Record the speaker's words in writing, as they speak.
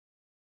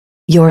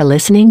You're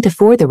listening to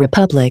For the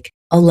Republic,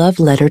 a love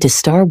letter to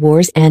Star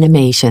Wars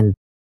animation.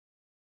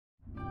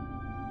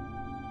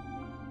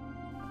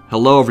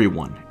 Hello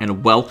everyone,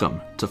 and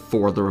welcome to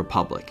For the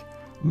Republic.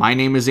 My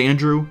name is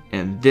Andrew,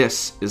 and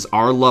this is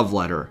our love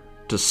letter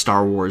to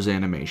Star Wars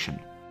animation.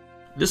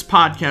 This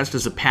podcast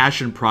is a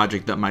passion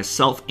project that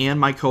myself and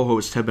my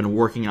co-host have been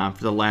working on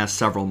for the last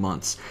several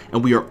months,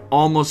 and we are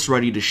almost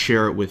ready to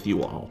share it with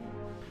you all.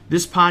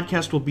 This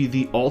podcast will be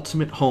the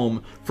ultimate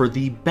home for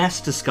the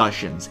best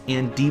discussions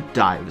and deep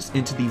dives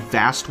into the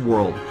vast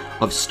world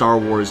of Star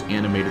Wars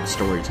animated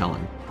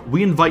storytelling.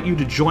 We invite you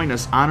to join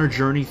us on our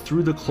journey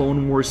through the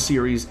Clone Wars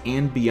series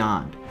and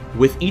beyond,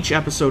 with each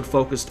episode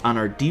focused on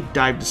our deep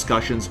dive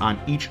discussions on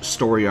each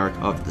story arc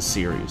of the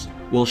series.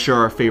 We'll share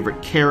our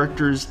favorite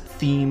characters,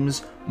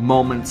 themes,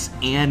 moments,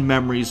 and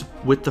memories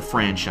with the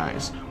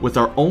franchise, with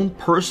our own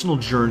personal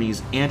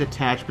journeys and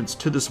attachments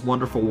to this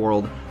wonderful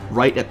world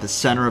right at the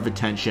center of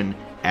attention,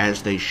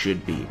 as they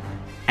should be.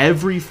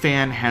 Every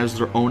fan has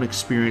their own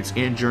experience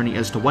and journey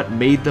as to what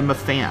made them a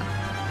fan,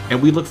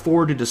 and we look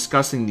forward to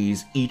discussing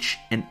these each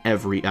and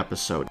every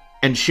episode,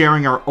 and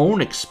sharing our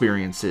own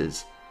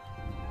experiences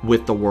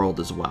with the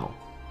world as well.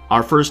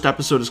 Our first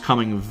episode is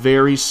coming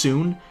very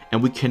soon,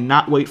 and we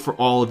cannot wait for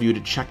all of you to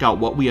check out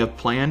what we have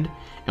planned,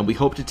 and we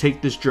hope to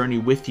take this journey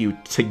with you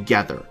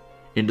together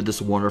into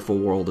this wonderful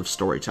world of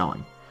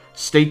storytelling.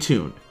 Stay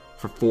tuned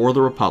for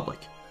the Republic,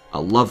 a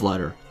love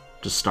letter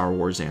to Star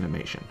Wars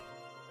animation.